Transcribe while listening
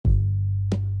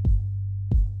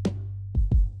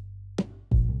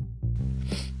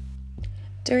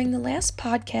During the last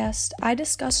podcast, I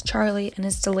discussed Charlie and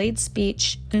his delayed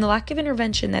speech and the lack of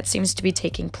intervention that seems to be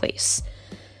taking place.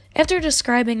 After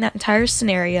describing that entire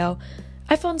scenario,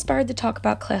 I felt inspired to talk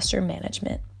about classroom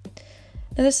management.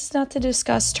 Now, this is not to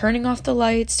discuss turning off the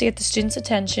lights to get the students'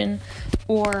 attention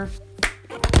or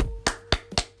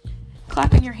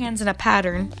clapping your hands in a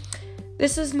pattern.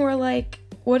 This is more like,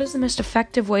 what is the most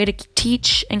effective way to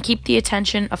teach and keep the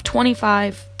attention of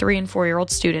 25 3- and 4-year-old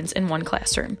students in one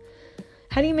classroom?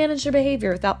 How do you manage their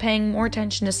behavior without paying more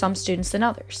attention to some students than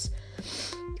others?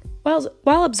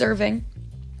 While observing,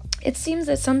 it seems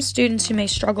that some students who may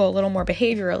struggle a little more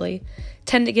behaviorally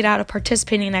tend to get out of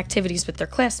participating in activities with their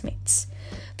classmates.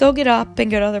 They'll get up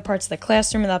and go to other parts of the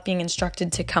classroom without being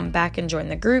instructed to come back and join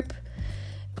the group.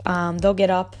 They'll get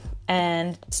up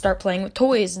and start playing with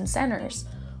toys and centers,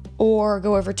 or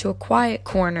go over to a quiet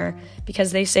corner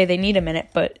because they say they need a minute,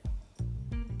 but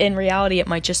in reality, it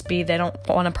might just be they don't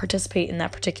want to participate in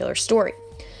that particular story.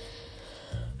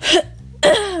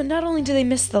 Not only do they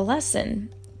miss the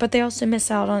lesson, but they also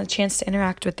miss out on a chance to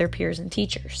interact with their peers and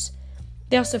teachers.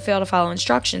 They also fail to follow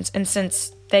instructions, and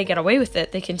since they get away with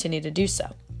it, they continue to do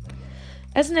so.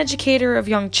 As an educator of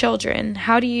young children,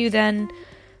 how do you then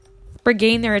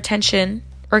regain their attention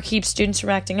or keep students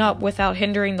from acting up without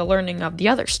hindering the learning of the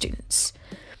other students?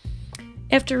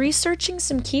 After researching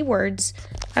some keywords,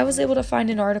 I was able to find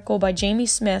an article by Jamie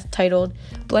Smith titled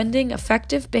Blending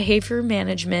Effective Behavior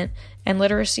Management and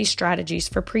Literacy Strategies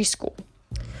for Preschool,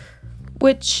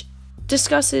 which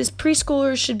discusses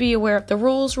preschoolers should be aware of the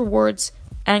rules, rewards,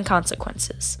 and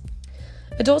consequences.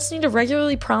 Adults need to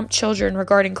regularly prompt children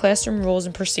regarding classroom rules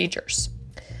and procedures.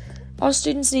 All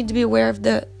students need to be aware of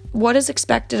what is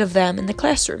expected of them in the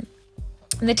classroom.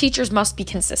 And the teachers must be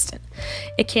consistent.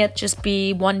 It can't just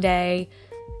be one day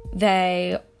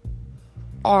they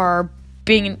are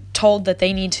being told that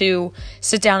they need to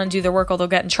sit down and do their work or they'll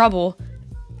get in trouble.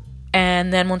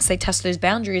 And then once they test those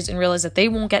boundaries and realize that they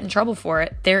won't get in trouble for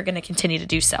it, they're going to continue to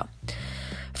do so.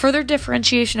 Further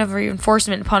differentiation of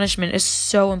reinforcement and punishment is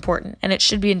so important, and it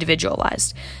should be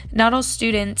individualized. Not all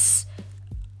students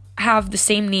have the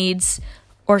same needs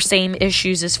or same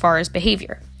issues as far as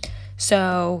behavior.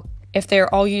 So if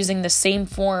they're all using the same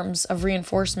forms of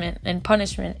reinforcement and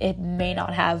punishment, it may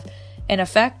not have an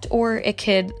effect, or it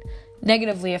could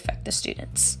negatively affect the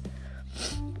students.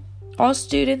 All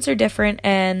students are different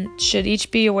and should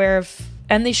each be aware of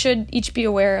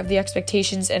the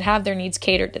expectations and have their needs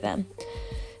catered to them.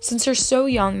 Since they're so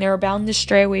young, they are bound to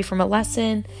stray away from a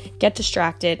lesson, get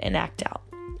distracted, and act out.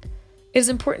 It is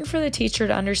important for the teacher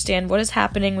to understand what is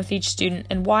happening with each student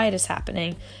and why it is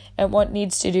happening, and what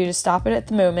needs to do to stop it at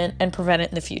the moment and prevent it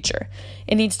in the future.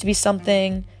 It needs to be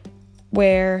something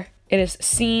where it is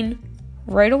seen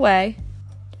right away,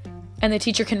 and the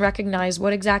teacher can recognize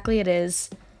what exactly it is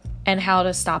and how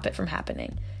to stop it from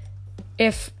happening.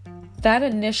 If that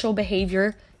initial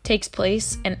behavior takes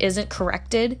place and isn't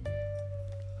corrected,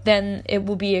 then it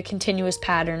will be a continuous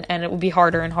pattern and it will be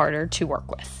harder and harder to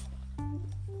work with.